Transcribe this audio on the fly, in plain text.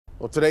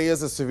Well, today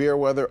is a severe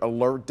weather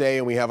alert day,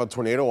 and we have a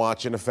tornado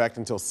watch in effect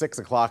until 6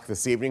 o'clock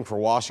this evening for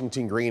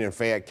Washington, Greene, and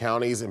Fayette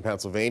counties in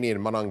Pennsylvania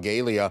and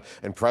Monongalia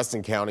and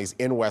Preston counties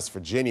in West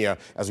Virginia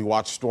as we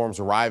watch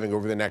storms arriving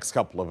over the need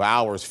couple of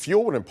hours,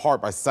 fueled in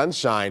part by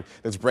sunshine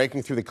that's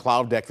breaking through the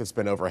cloud deck that's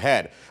been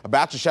overhead. A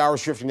batch of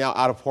showers drifting now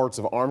out of parts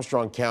of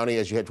Armstrong County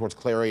as you head towards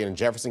Clarion and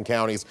Jefferson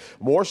counties.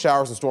 More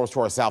showers and storms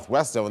to our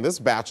southwest, though, and this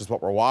batch is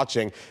what we're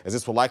watching, as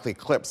this will likely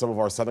clip some of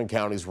our southern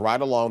counties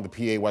right along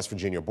the PA-West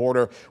Virginia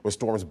border with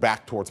storms back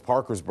towards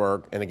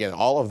Parkersburg. And again,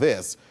 all of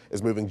this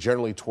is moving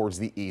generally towards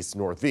the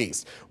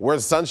east-northeast. Where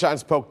the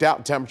sunshine's poked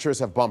out, temperatures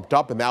have bumped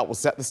up, and that will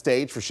set the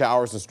stage for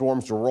showers and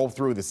storms to roll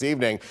through this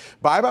evening.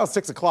 By about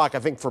 6 o'clock, I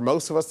think for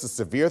most of us, the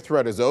severe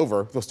threat is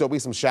over. There'll still be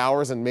some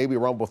showers and maybe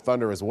rumble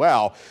thunder as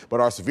well, but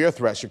our severe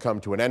threat should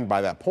come to an end by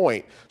that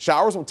point.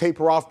 Showers will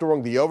taper off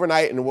during the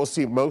overnight, and we'll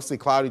see mostly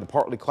cloudy to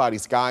partly cloudy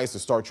skies to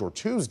start your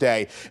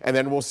Tuesday, and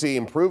then we'll see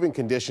improving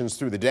conditions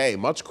through the day.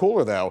 Much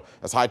cooler, though,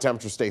 as high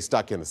temperatures stay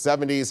stuck in the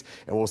 70s,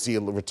 and we'll see a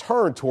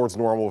return towards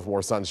normal with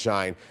more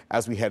sunshine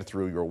as we head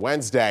through your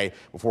Wednesday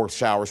before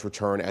showers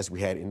return as we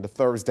head into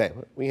Thursday.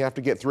 We have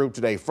to get through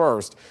today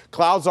first.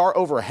 Clouds are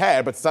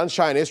overhead, but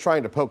sunshine is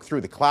trying to poke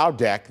through the cloud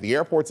deck. The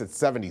airport's at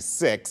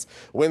 76.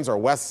 Winds are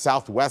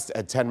west-southwest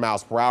at 10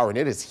 miles per hour, and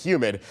it is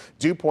humid.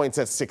 Dew point's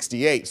at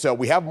 68. So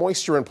we have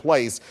moisture in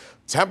place.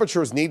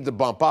 Temperatures need to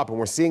bump up, and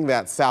we're seeing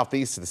that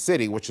southeast of the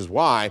city, which is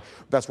why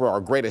that's where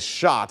our greatest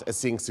shot at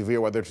seeing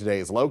severe weather today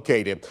is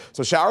located.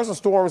 So showers and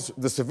storms,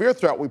 the severe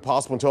threat will be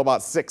possible until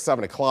about 6,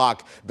 7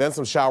 o'clock. Then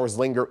some showers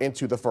linger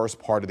into the first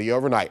part of the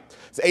overnight.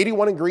 It's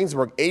 81 in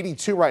Greensburg,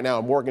 82 right now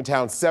in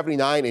Morgantown,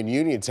 79 in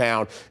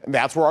Uniontown. And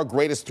that's where our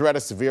greatest threat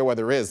of severe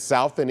weather is,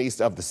 south and east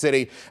of the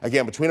city.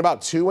 Again, between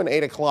about 2 and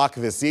 8 o'clock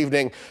this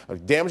evening.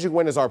 Damaging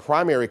wind is our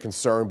primary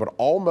concern, but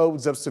all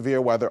modes of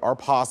severe weather are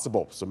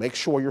possible. So make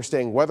sure you're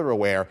staying weather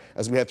aware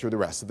as we head through the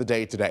rest of the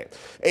day today.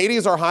 80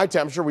 is our high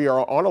temperature. We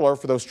are on alert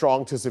for those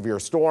strong to severe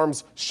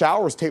storms.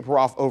 Showers taper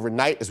off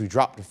overnight as we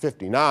drop to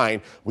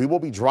 59. We will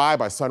be dry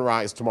by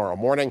sunrise tomorrow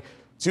morning.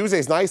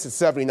 Tuesday's nice at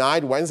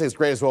 79. Wednesday's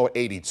great as well at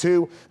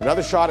 82.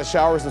 Another shot at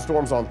showers and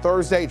storms on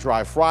Thursday.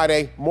 Dry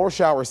Friday. More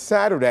showers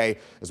Saturday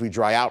as we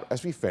dry out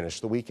as we finish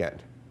the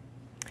weekend.